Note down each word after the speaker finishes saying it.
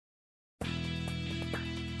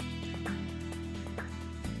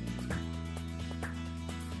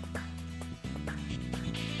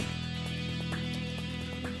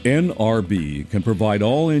NRB can provide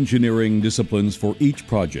all engineering disciplines for each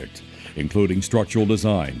project, including structural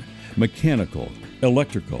design, mechanical,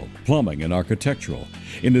 electrical, plumbing, and architectural,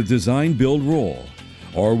 in a design-build role.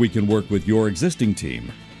 Or we can work with your existing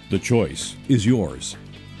team. The choice is yours.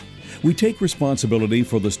 We take responsibility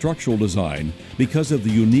for the structural design because of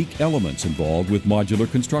the unique elements involved with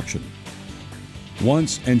modular construction.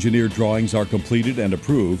 Once engineered drawings are completed and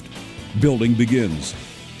approved, building begins.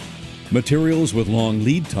 Materials with long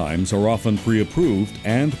lead times are often pre-approved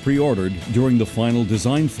and pre-ordered during the final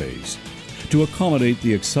design phase to accommodate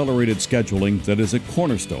the accelerated scheduling that is a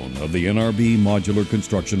cornerstone of the NRB modular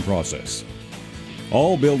construction process.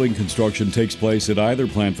 All building construction takes place at either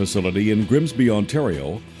plant facility in Grimsby,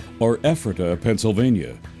 Ontario, or Ephrata,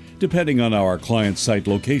 Pennsylvania, depending on our client's site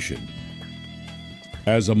location.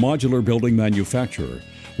 As a modular building manufacturer,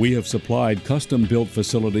 we have supplied custom-built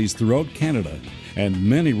facilities throughout Canada and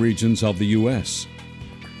many regions of the U.S.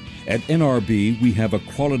 At NRB, we have a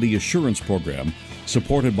quality assurance program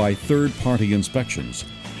supported by third-party inspections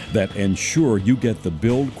that ensure you get the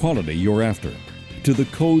build quality you're after, to the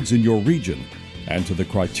codes in your region, and to the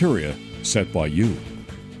criteria set by you.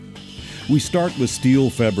 We start with steel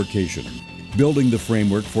fabrication, building the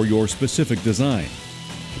framework for your specific design.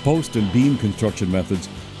 Post and beam construction methods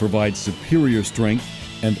provide superior strength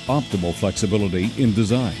and optimal flexibility in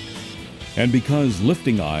design. And because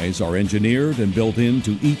lifting eyes are engineered and built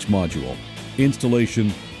into each module,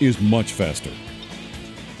 installation is much faster.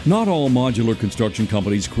 Not all modular construction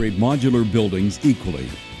companies create modular buildings equally.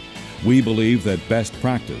 We believe that best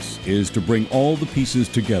practice is to bring all the pieces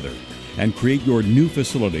together and create your new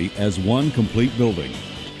facility as one complete building.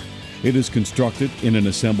 It is constructed in an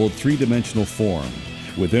assembled three-dimensional form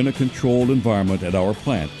within a controlled environment at our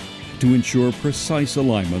plant to ensure precise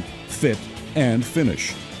alignment, fit, and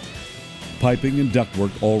finish. Piping and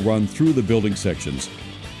ductwork all run through the building sections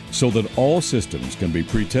so that all systems can be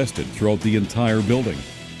pre-tested throughout the entire building.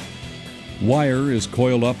 Wire is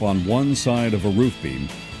coiled up on one side of a roof beam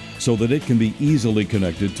so that it can be easily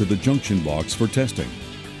connected to the junction box for testing.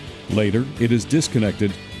 Later, it is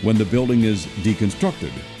disconnected when the building is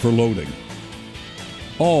deconstructed for loading.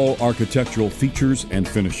 All architectural features and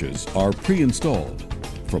finishes are pre-installed,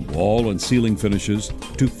 from wall and ceiling finishes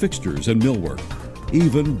to fixtures and millwork,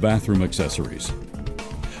 even bathroom accessories.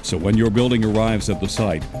 So when your building arrives at the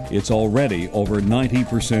site, it's already over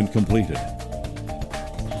 90% completed.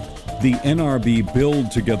 The NRB Build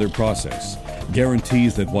Together process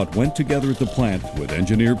guarantees that what went together at the plant with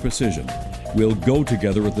engineered precision will go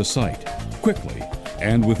together at the site quickly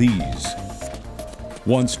and with ease.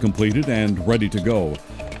 Once completed and ready to go,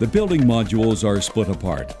 the building modules are split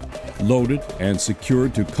apart, loaded and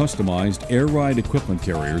secured to customized air ride equipment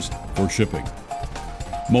carriers for shipping.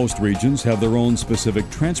 Most regions have their own specific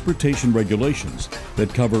transportation regulations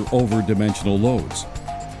that cover over-dimensional loads.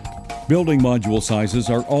 Building module sizes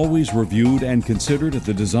are always reviewed and considered at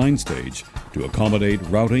the design stage to accommodate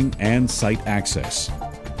routing and site access.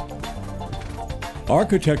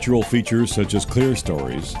 Architectural features such as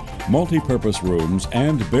clerestories, multi-purpose rooms,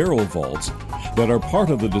 and barrel vaults that are part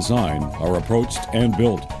of the design are approached and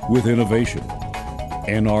built with innovation.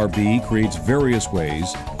 NRB creates various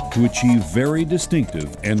ways to achieve very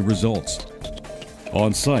distinctive end results.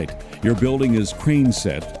 On site, your building is crane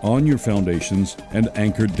set on your foundations and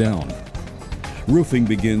anchored down. Roofing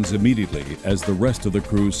begins immediately as the rest of the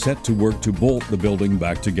crew set to work to bolt the building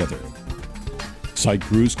back together. Site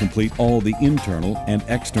crews complete all the internal and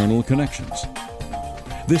external connections.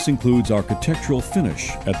 This includes architectural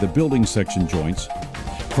finish at the building section joints,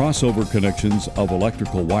 crossover connections of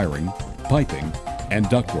electrical wiring, piping, and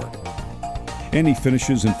ductwork. Any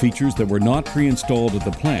finishes and features that were not pre-installed at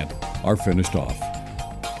the plant are finished off.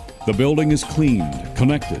 The building is cleaned,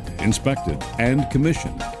 connected, inspected, and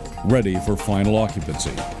commissioned, ready for final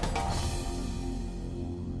occupancy.